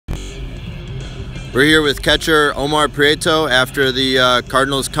We're here with catcher Omar Prieto after the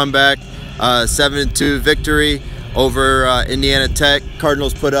Cardinals comeback 7-2 victory over Indiana Tech.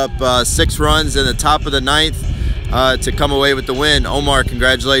 Cardinals put up 6 runs in the top of the 9th to come away with the win. Omar,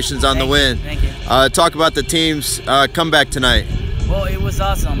 congratulations on the win. Thank you. Talk about the team's comeback tonight. Well, it was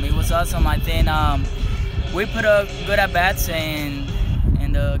awesome. It was awesome. I think we put up good at-bats in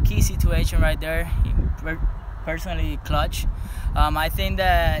the key situation right there. Personally clutch. I think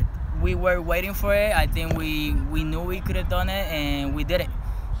that we were waiting for it. I think we knew we could have done it, and we did it.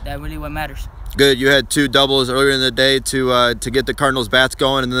 That really what matters. Good. You had 2 doubles earlier in the day to get the Cardinals bats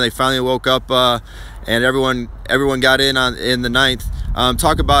going, and then they finally woke up and everyone got in the 9th.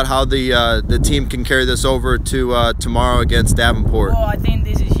 Talk about how the team can carry this over to tomorrow against Davenport. Well, I think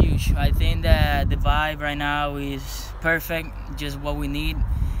this is huge. I think that the vibe right now is perfect, just what we need,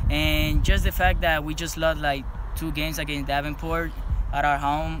 and just the fact that we just lost like 2 games against Davenport at our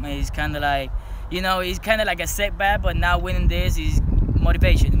home is kind of like, it's kind of like a setback, but now winning this is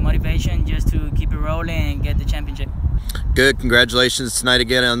motivation just to keep it rolling and get the championship. Good. Congratulations tonight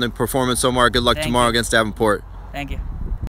again on the performance, Omar. Good luck tomorrow against Davenport. Thank you.